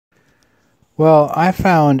Well, I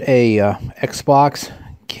found a Xbox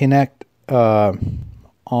Kinect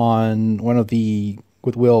on one of the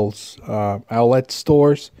Goodwill's outlet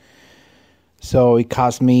stores. So it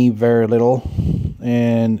cost me very little,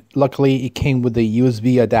 and luckily it came with a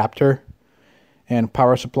USB adapter and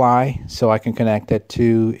power supply, so I can connect it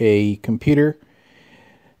to a computer.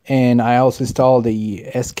 And I also installed the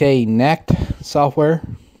kinect software,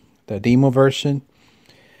 the demo version,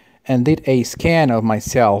 and did a scan of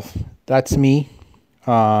myself. That's me,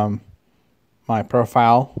 my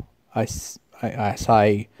profile. I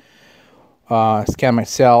scan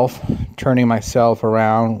myself, turning myself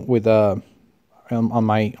around with on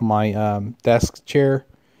my desk chair,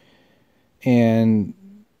 and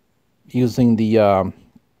using the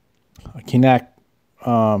Kinect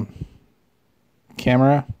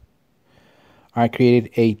camera. I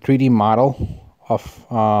created a 3D model of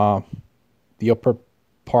the upper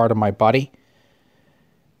part of my body,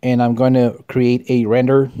 and I'm going to create a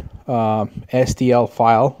rendered STL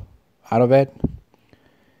file out of it.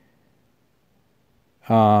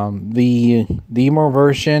 The demo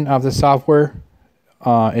version of the software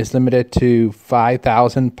is limited to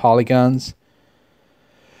 5,000 polygons.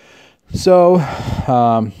 So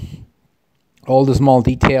all the small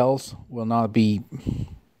details will not be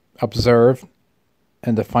observed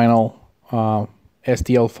in the final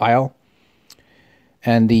STL file,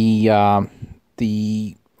 and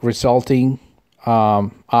the resulting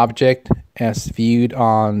object as viewed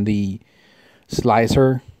on the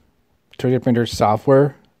slicer 3D printer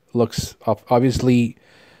software looks obviously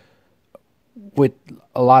with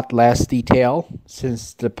a lot less detail,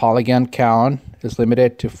 since the polygon count is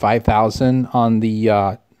limited to 5,000 on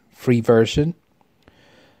the free version.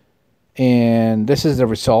 And this is the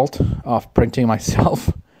result of printing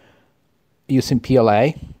myself using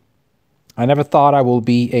PLA. I never thought I will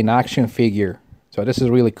be an action figure, so this is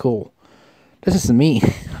really cool. This is me,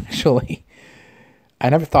 actually. I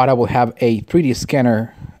never thought I would have a 3D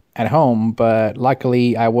scanner at home, but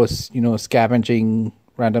luckily I was, scavenging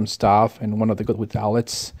random stuff in one of the Goodwill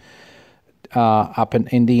outlets up in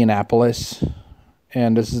Indianapolis,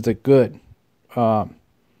 and this is a good way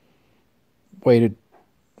to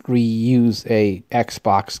reuse a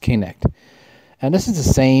Xbox Kinect. And this is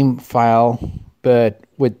the same file, but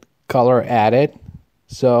with color added.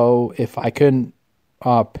 So if I couldn't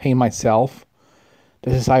paint myself,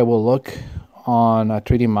 this is how it will look on a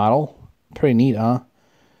 3D model. Pretty neat, huh?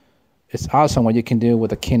 It's awesome what you can do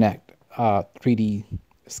with a Kinect 3D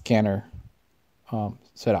scanner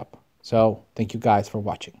setup. So thank you guys for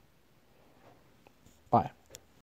watching.